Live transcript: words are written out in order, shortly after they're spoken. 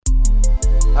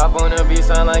Hop on the beat,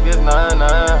 sound like it's 9-9.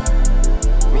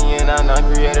 Me and I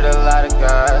created a lot of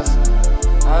guys.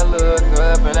 I look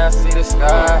up and I see the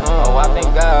sky. Oh, I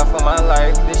thank God for my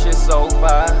life, this shit so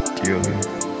fire.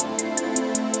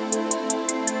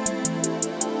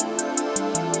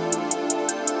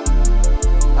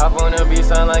 Hop on the beat,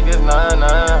 sound like it's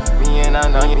 9-9. Me and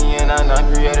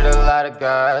I created a lot of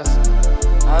guys.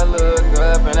 I look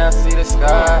up and I see the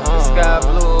sky. The sky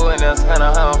blue and that's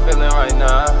kinda how I'm feeling right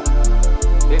now.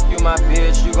 If you my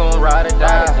bitch, you gon' ride or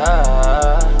die.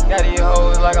 Got these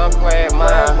hoes like I'm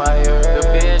Quagmire. The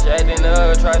bitch acting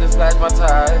up, try to slash my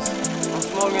ties. I'm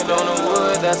smoking on the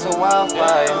wood, that's a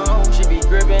wildfire. She be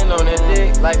gripping on the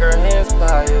dick like her hands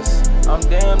pliers. I'm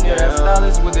damn near that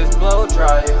stylist with this blow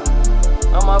dryer.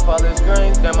 I'm off all this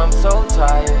drink, damn I'm so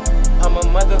tired. I'm a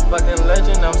motherfucking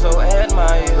legend, I'm so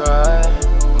admired.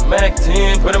 Mac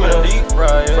 10, put him in a deep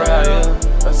fryer.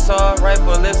 Assault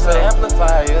rifle, it's an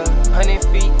amplifier. 100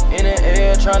 feet in the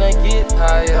air, tryna get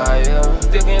higher.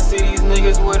 Still can see these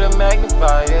niggas with a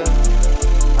magnifier.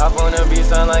 Hop on the beat,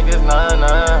 sound like it's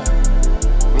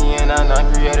 9-9. Me and I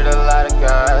created a lot of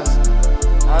guys.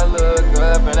 I look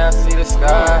up and I see the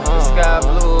sky. The sky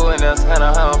blue and that's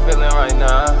kinda how I'm feeling right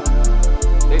now.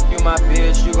 If you my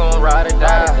bitch, you gon' ride or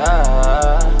die.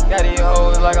 Got these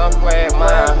hoes like I'm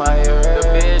Quagmire. The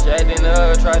bitch acting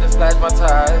up, try to slash my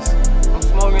ties. I'm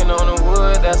smoking on the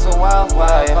wood, that's a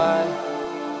wildfire.